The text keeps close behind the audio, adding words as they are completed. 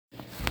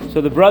So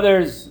the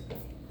brothers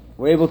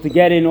were able to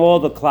get in all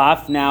the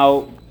klaf.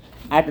 Now,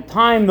 at the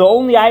time, the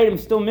only item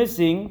still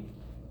missing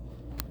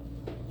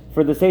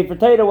for the Sefer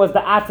Torah was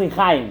the Atzei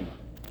Chaim.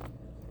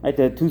 Right,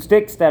 the two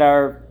sticks that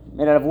are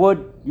made out of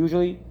wood,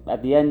 usually,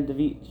 at the end of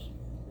each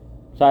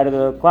side of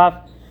the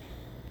klaf.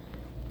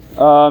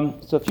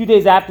 So a few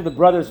days after the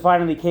brothers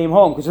finally came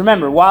home, because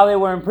remember, while they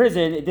were in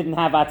prison, it didn't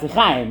have Atzei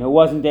Chaim. It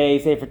wasn't a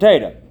Sefer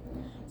Torah.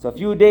 So a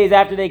few days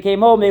after they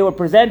came home, they were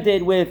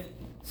presented with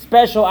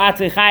special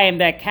Atzei Chaim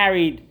that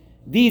carried,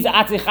 these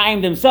Atzei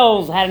Chaim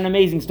themselves had an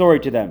amazing story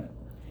to them.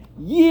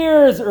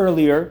 Years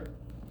earlier,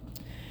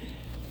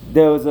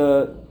 there was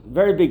a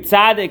very big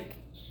tzaddik,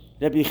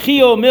 Rabbi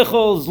Chio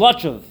Michal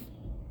Zlochov.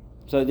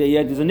 So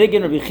there's a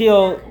niggin, Rabbi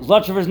Chio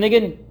Zlochover's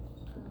niggin.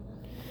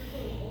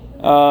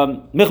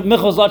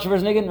 Michal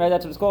Zlochover's niggin, right?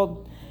 That's what it's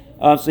called.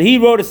 So he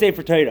wrote a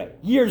Sefer Torah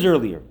years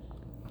earlier.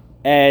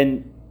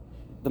 And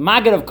the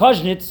Maggid of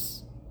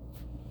Koznitz,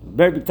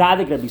 very big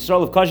tzaddik, Rabbi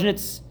Yisrael of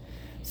Koznitz,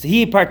 so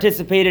he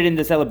participated in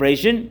the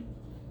celebration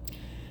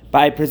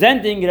by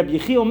presenting Rabbi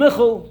Chio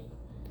Michal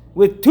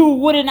with two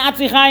wooden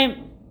Atzei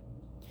Chaim.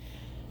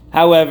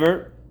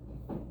 However,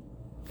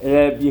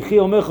 Rabbi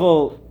Chio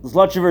Michal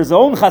Zlochover's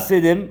own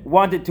Hasidim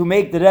wanted to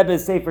make the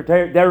Rebbe's Sefer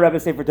Torah, their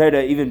Rebbe's Sefer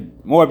Torah even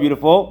more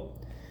beautiful.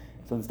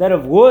 So instead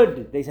of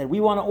wood, they said,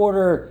 we want to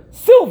order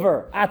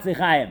silver Atzei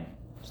Chaim.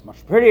 It's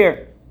much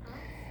prettier.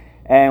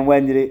 And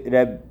when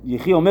Rabbi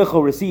Chio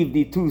Michal received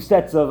the two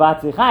sets of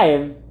Atzei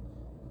Chaim,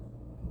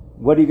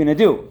 what are you going to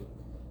do?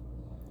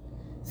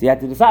 So he had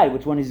to decide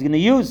which one he's going to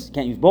use. He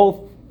can't use both.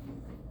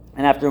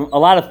 And after a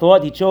lot of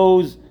thought, he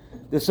chose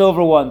the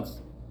silver ones.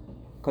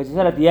 Because he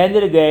said at the end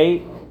of the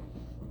day,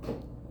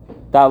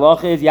 the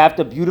halacha is you have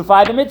to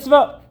beautify the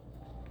mitzvah.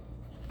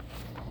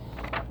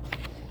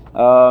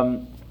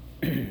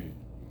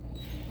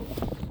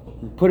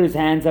 He put his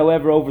hands,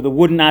 however, over the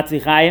wooden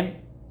Atzei Chaim.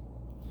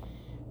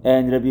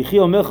 And Rabbi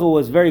Chio Michal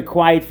was very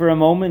quiet for a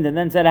moment and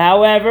then said,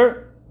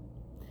 however,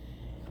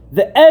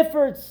 the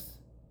efforts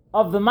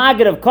of the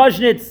Maggid of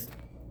Koznitz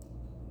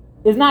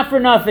is not for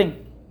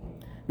nothing.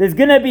 There's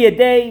going to be a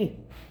day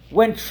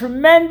when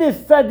tremendous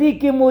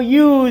tzaddikim will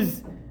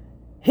use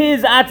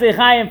his Atzei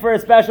Chaim for a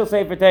special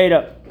Sefer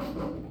Torah.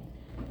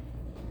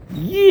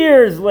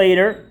 Years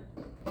later,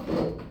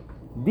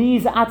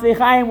 these Atzei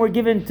Chaim were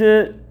given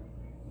to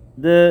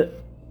the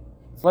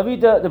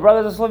Slavita, the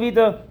Brothers of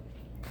Slavita,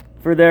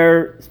 for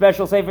their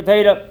special Sefer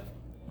Torah.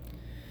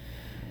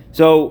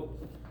 So,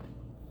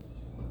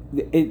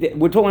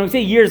 we're talking, when we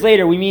say years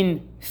later, we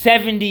mean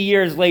 70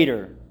 years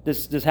later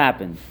this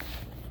happened.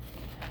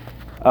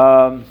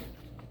 Now,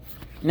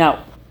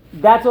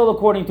 that's all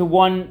according to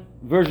one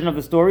version of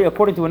the story.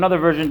 According to another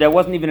version, there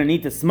wasn't even a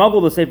need to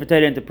smuggle the Sefer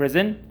Torah into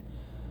prison,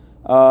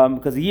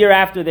 because a year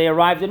after they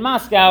arrived in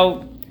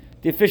Moscow,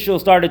 the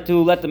officials started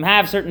to let them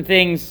have certain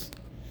things,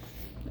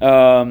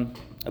 a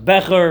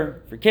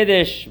becher for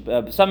Kiddush,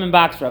 a summon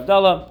box for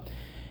Havdalah.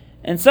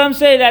 And some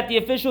say that the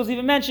officials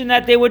even mentioned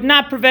that they would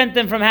not prevent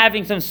them from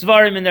having some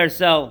svarim in their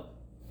cell,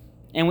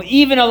 and would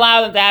even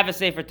allow them to have a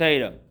Sefer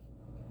Torah.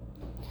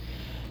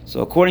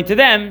 So according to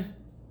them,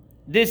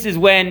 this is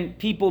when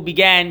people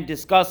began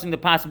discussing the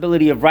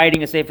possibility of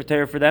writing a Sefer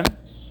Torah for them.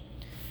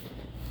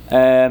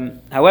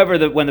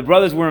 However, when the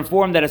brothers were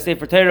informed that a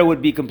Sefer Torah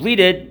would be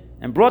completed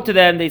and brought to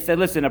them, they said,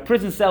 listen, a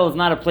prison cell is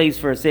not a place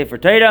for a Sefer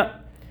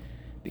Torah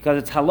because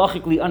it's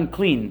halachically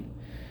unclean.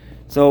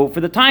 So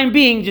for the time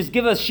being, just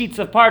give us sheets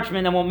of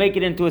parchment and we'll make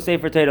it into a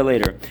Sefer Torah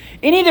later.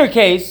 In either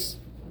case,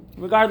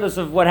 regardless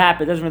of what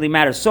happened, it doesn't really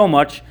matter so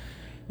much.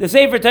 The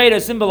Sefer Torah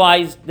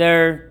symbolized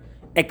their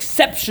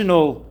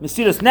exceptional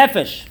Mesiras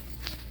Nefesh.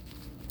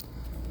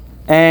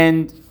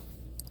 And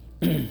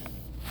it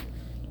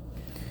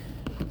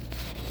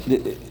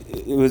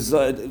was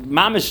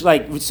mamish,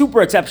 like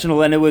super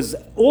exceptional, and it was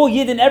all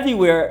Yidden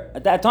everywhere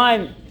at that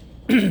time.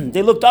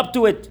 They looked up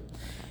to it,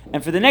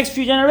 and for the next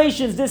few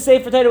generations, this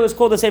Sefer Torah was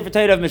called the Sefer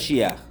Torah of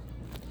Mashiach.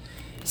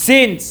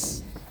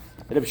 Since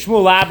Reb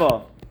Shmuel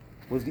Abba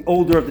was the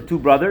older of the two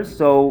brothers,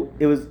 so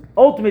it was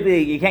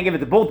ultimately, you can't give it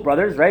to both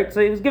brothers, right?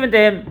 So it was given to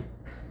him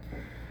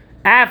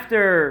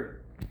after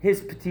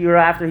his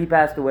Petira, after he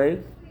passed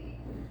away.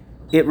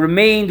 It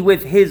remained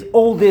with his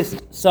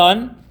oldest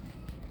son,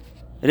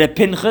 Reb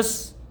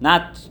Pinchas,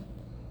 not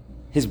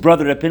his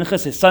brother Reb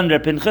Pinchas, his son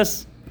Reb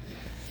Pinchas.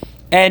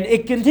 And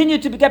it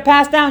continued to get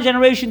passed down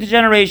generation to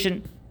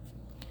generation.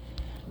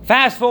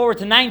 Fast forward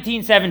to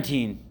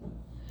 1917.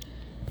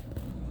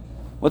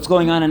 What's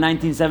going on in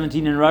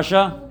 1917 in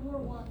Russia?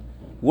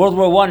 World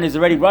War I is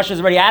already, Russia's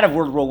already out of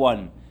World War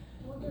I.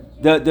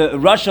 The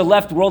Russia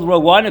left World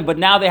War I, but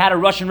now they had a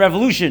Russian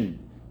Revolution,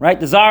 right?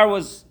 The Tsar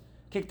was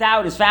kicked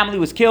out, his family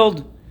was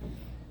killed,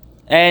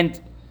 and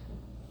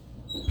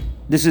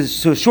this is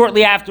so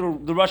shortly after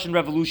the Russian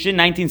Revolution,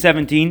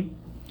 1917.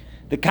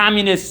 The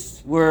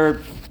communists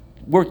were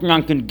working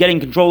on getting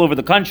control over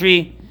the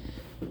country,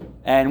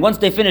 and once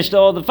they finished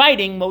all the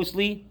fighting,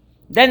 mostly,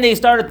 then they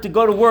started to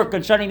go to work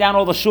on shutting down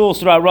all the shuls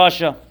throughout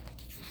Russia.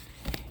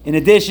 In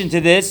addition to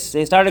this,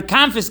 they started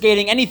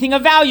confiscating anything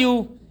of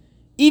value,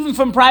 even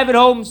from private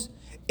homes,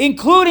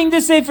 including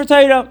the Sefer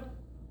Torah.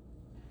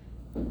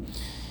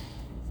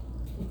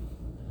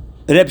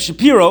 Reb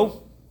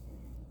Shapiro,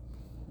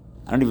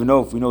 I don't even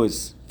know if we know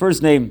his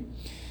first name,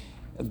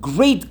 a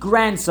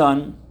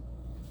great-grandson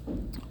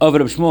of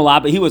Reb Shmuel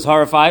Abba, he was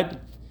horrified.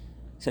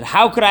 He said,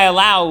 how could I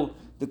allow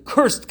the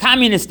cursed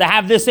communists to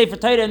have this Sefer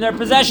Torah in their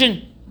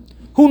possession?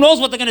 Who knows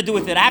what they're going to do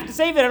with it? I have to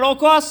save it at all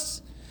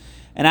costs.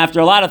 And after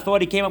a lot of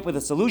thought, he came up with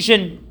a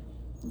solution.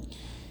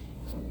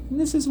 And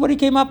this is what he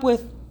came up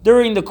with.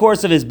 During the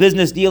course of his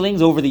business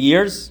dealings over the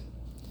years,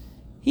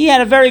 he had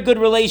a very good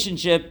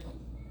relationship,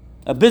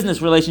 a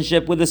business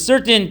relationship, with a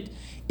certain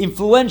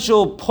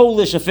influential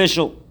Polish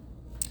official.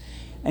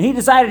 And he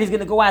decided he's going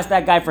to go ask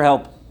that guy for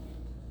help.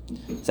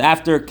 So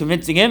after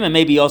convincing him, and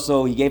maybe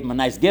also he gave him a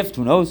nice gift,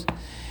 who knows,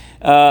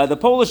 the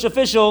Polish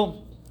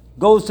official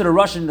goes to the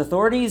Russian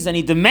authorities and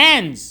he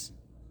demands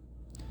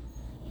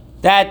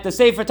that the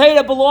Sefer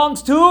Torah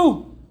belongs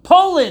to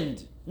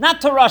Poland,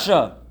 not to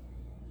Russia.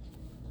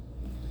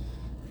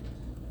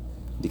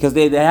 Because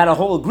they had a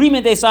whole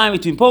agreement they signed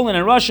between Poland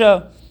and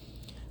Russia,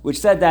 which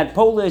said that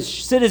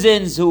Polish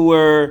citizens who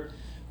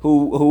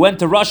went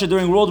to Russia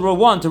during World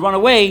War I to run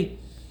away,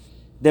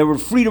 they were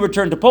free to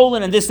return to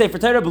Poland, and this Sefer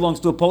Torah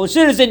belongs to a Polish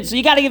citizen, so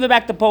you got to give it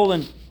back to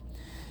Poland.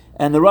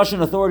 And the Russian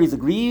authorities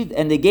agreed,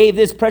 and they gave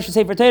this precious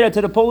Sefer Torah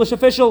to the Polish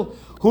official,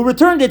 who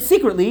returned it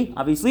secretly,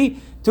 obviously,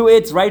 to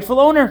its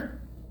rightful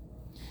owner.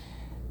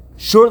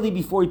 Shortly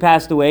before he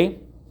passed away,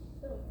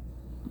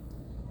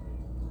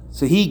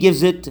 so he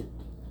gives it,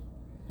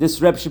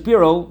 this Reb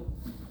Shapiro,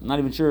 I'm not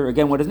even sure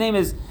again what his name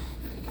is,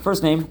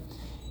 first name,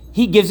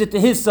 he gives it to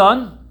his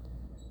son,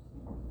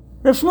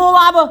 Reb Shmuel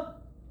Abba,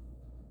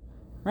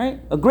 right?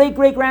 A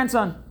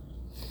great-great-grandson.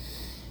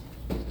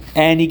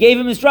 And he gave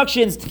him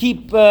instructions to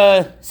keep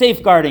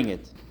safeguarding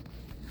it.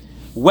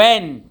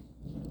 When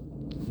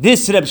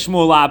this Reb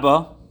Shmuel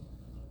Abba,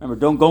 remember,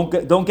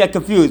 don't get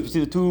confused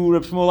between the two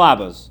Reb Shmuel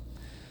Abbas.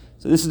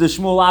 So this is the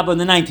Shmuel Abba in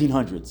the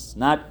 1900s,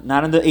 not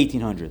in the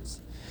 1800s.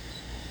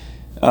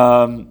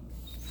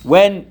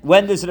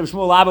 When this Reb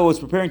Shmuel Abba was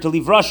preparing to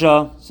leave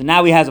Russia, so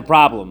now he has a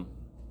problem.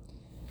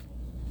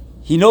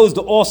 He knows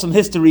the awesome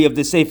history of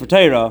the Sefer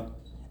Torah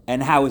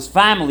and how his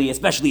family,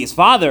 especially his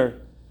father,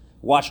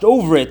 watched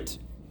over it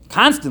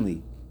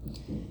constantly.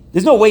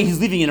 There's no way he's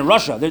leaving it in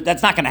Russia.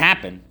 That's not going to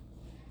happen.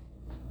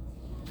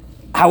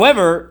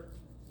 However,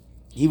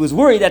 he was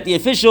worried that the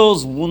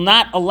officials would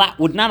not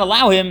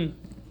allow him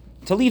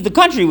to leave the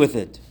country with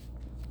it.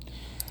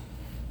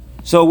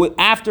 So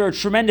after a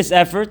tremendous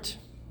effort,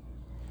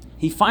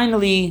 he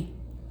finally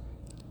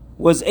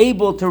was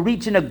able to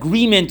reach an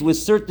agreement with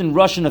certain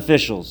Russian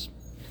officials.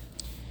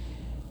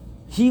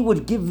 He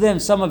would give them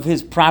some of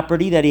his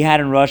property that he had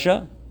in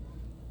Russia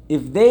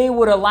if they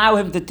would allow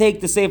him to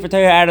take the Sefer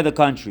Torah out of the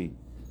country.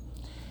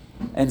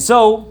 And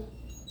so,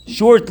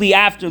 shortly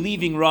after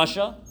leaving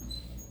Russia,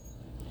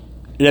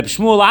 Reb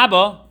Shmuel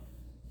Abba,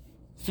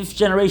 fifth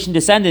generation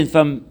descendant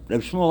from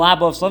Reb Shmuel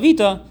Abba of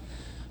Slavita,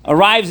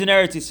 arrives in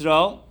Eretz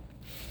Yisrael,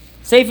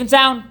 safe and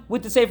sound,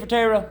 with the Sefer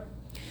Torah.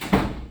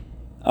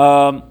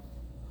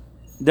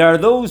 There are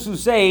those who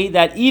say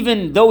that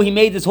even though he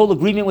made this whole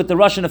agreement with the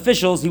Russian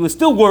officials, he was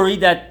still worried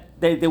that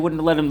they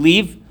wouldn't let him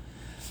leave.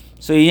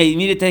 So he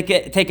needed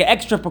to take an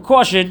extra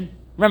precaution.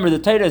 Remember, the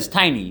Torah is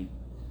tiny,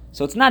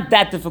 so it's not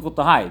that difficult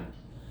to hide.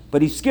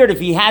 But he's scared if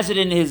he has it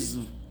in his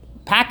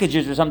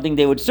packages or something,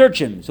 they would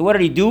search him. So what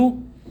did he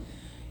do?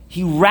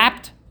 He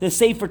wrapped the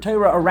Sefer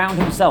Torah around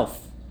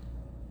himself,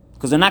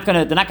 because they're not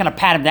gonna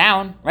pat him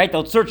down, right?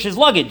 They'll search his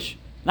luggage.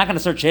 They're not gonna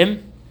search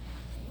him.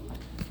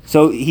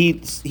 So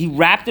he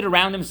wrapped it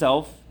around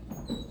himself.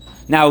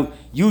 Now,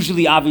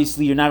 usually,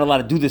 obviously, you're not allowed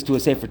to do this to a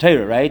Sefer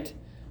Torah, right?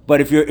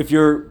 But if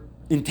your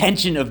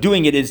intention of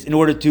doing it is in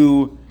order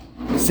to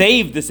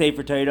save the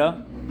Sefer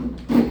Torah,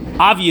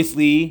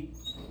 obviously,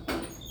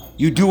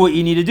 you do what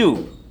you need to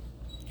do.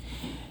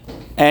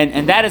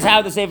 And that is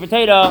how the Sefer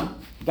Torah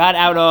got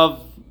out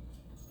of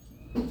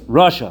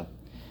Russia.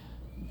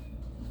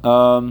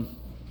 We'll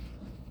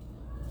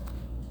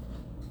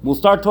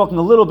start talking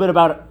a little bit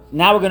about it.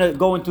 Now we're going to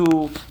go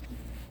into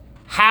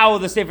how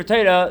the Sefer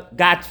Torah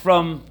got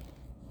from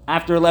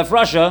after it left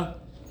Russia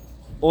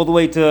all the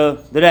way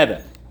to the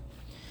Rebbe.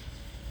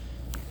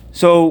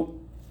 So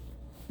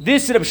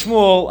this Reb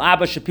Shmuel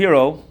Abba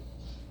Shapiro,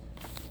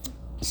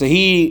 so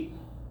he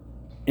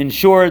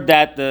ensured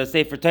that the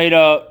Sefer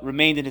Torah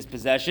remained in his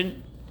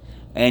possession,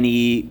 and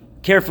he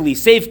carefully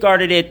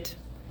safeguarded it,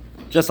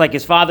 just like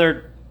his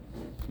father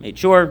made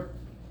sure.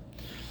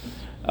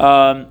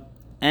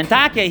 And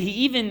Taka, he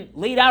even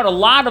laid out a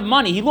lot of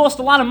money. He lost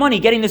a lot of money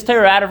getting this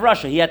Torah out of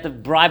Russia. He had to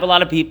bribe a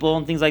lot of people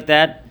and things like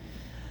that.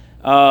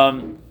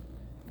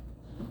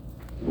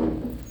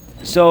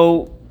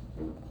 So,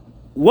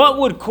 what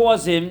would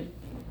cause him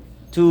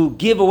to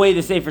give away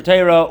the Sefer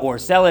Torah or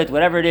sell it,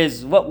 whatever it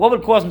is? What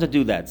would cause him to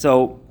do that?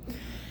 So,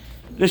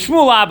 the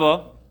Shmuel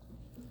Abba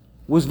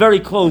was very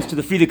close to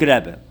the Frierdiker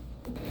Rebbe.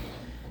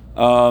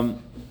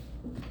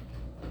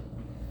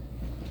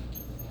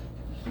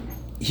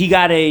 He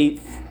got a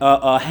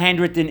a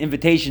handwritten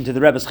invitation to the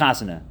Rebbe's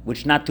Chasana,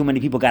 which not too many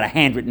people got a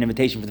handwritten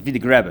invitation for the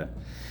Frierdiker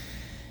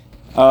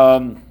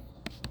Rebbe.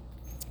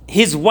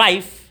 His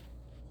wife,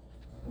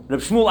 Reb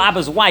Shmuel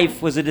Abba's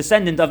wife, was a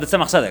descendant of the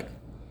Tzemach Tzedek,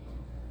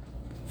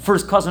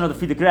 first cousin of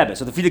the Frierdiker Rebbe.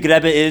 So the Frierdiker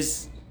Rebbe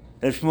is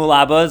Reb Shmuel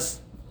Abba's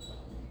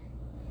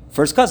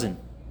first cousin,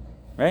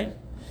 right?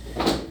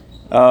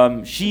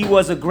 She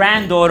was a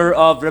granddaughter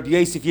of Rabbi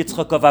Yosef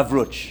Yitzchak of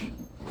Avruch,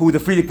 who the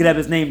Frierdiker Rebbe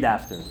is named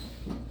after.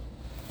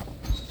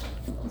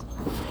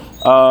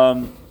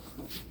 So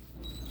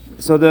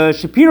the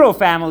Shapiro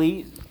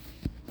family,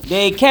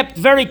 they kept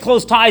very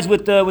close ties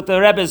with the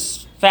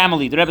Rebbe's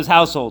family, the Rebbe's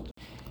household.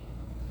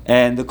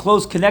 And the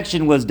close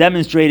connection was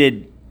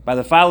demonstrated by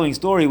the following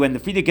story. When the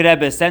Frierdiker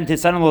Rebbe sent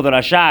his son-in-law, the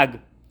Rashag,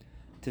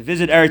 to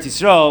visit Eretz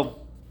Yisrael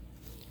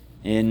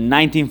in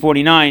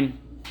 1949,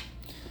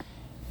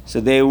 so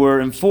they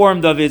were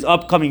informed of his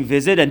upcoming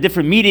visit, and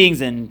different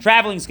meetings and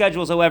traveling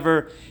schedules,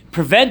 however,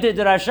 prevented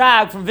the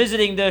Rashag from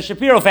visiting the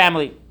Shapiro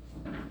family.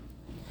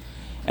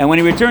 And when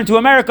he returned to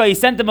America, he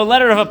sent them a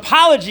letter of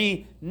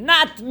apology,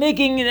 not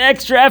making an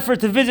extra effort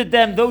to visit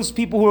them, those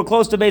people who were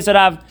close to Beis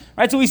Harav.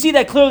 Right? So we see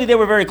that clearly they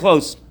were very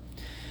close.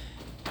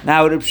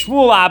 Now, Reb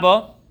Shmuel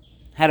Abba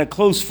had a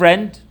close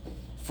friend.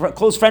 A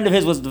close friend of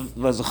his was the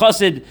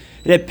Chassid,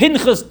 Reb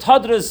Pinchas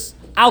Tadras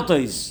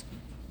Altois,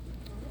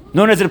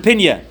 known as Reb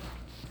Pinya.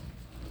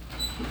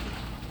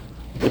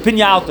 Reb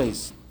Pinya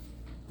Altois.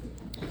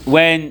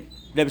 When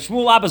Reb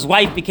Shmuel Abba's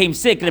wife became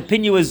sick, Reb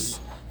Pinya was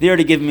there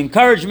to give him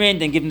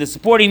encouragement and give him the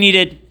support he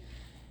needed.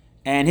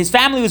 And his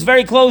family was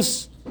very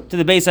close to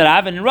the Beis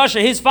Harav. And in Russia,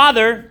 his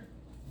father,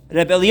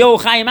 Reb Eliyahu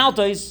Chaim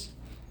Altois,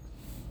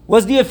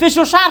 was the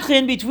official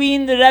shadchan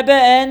between the Rebbe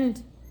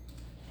and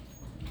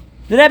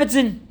the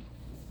Rebbetzin.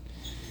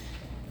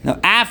 Now,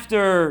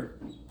 after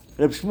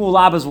Reb Shmuel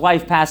Abba's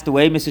wife passed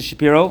away, Mrs.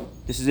 Shapiro,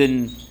 this is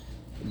in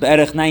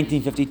Be'erech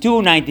 1952,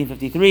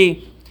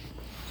 1953,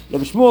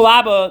 Reb Shmuel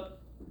Abba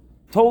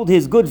told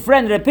his good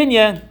friend Reb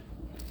Pinya,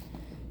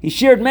 he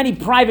shared many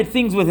private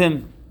things with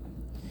him.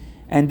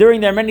 And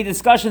during their many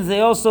discussions, they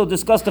also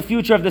discussed the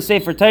future of the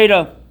Sefer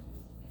Torah,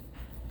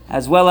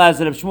 as well as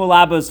Reb Shmuel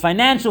Abba's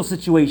financial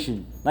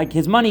situation, like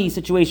his money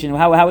situation,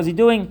 how is he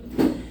doing?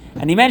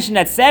 And he mentioned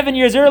that 7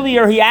 years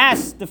earlier, he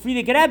asked the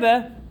Frierdiker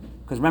Rebbe,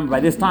 because remember, by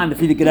this time, the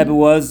Frierdiker Rebbe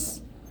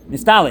was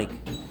Nistalik.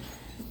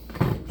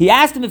 He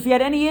asked him if he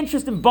had any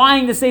interest in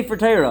buying the Sefer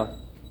Torah.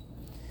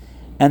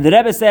 And the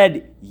Rebbe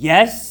said,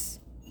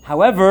 yes,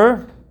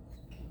 however,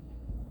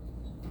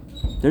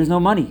 there's no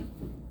money,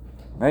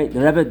 right? The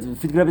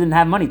Frierdiker Rebbe didn't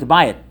have money to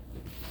buy it.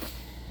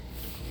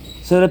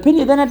 So the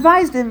opinion then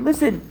advised him,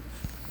 listen,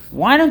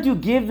 why don't you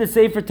give the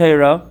Sefer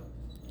Torah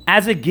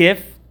as a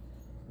gift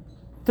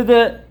to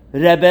the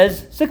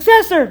Rebbe's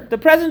successor, the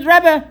present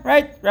Rebbe,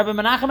 right? Rebbe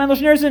Menachem Mendel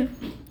Schneerson,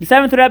 the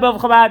 7th Rebbe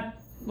of Chabad,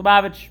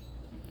 Lubavitch.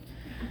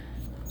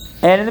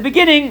 And in the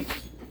beginning,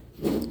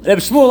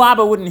 Rebbe Shmuel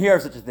Abba wouldn't hear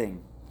of such a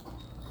thing.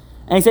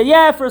 And he said,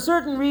 yeah, for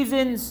certain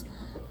reasons,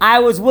 I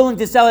was willing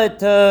to sell it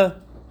to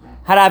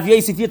Harav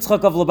Yosef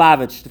Yitzchak of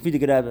Lubavitch, the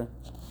Frierdiker Rebbe.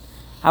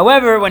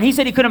 However, when he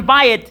said he couldn't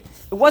buy it,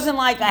 it wasn't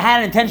like I had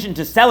an intention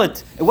to sell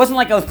it. It wasn't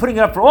like I was putting it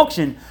up for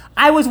auction.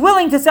 I was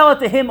willing to sell it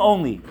to him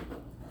only.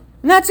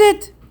 And that's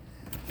it.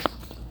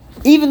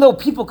 Even though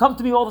people come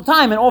to me all the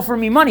time and offer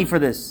me money for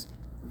this.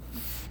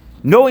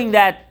 Knowing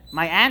that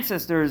my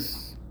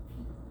ancestors,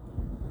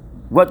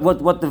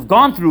 what they've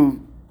gone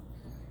through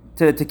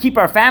to keep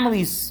our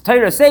family's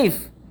Torah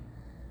safe.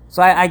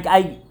 So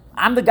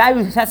I'm the guy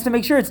who has to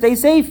make sure it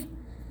stays safe.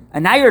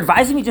 And now you're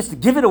advising me just to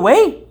give it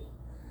away?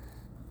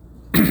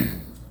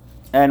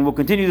 And we'll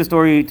continue the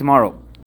story tomorrow.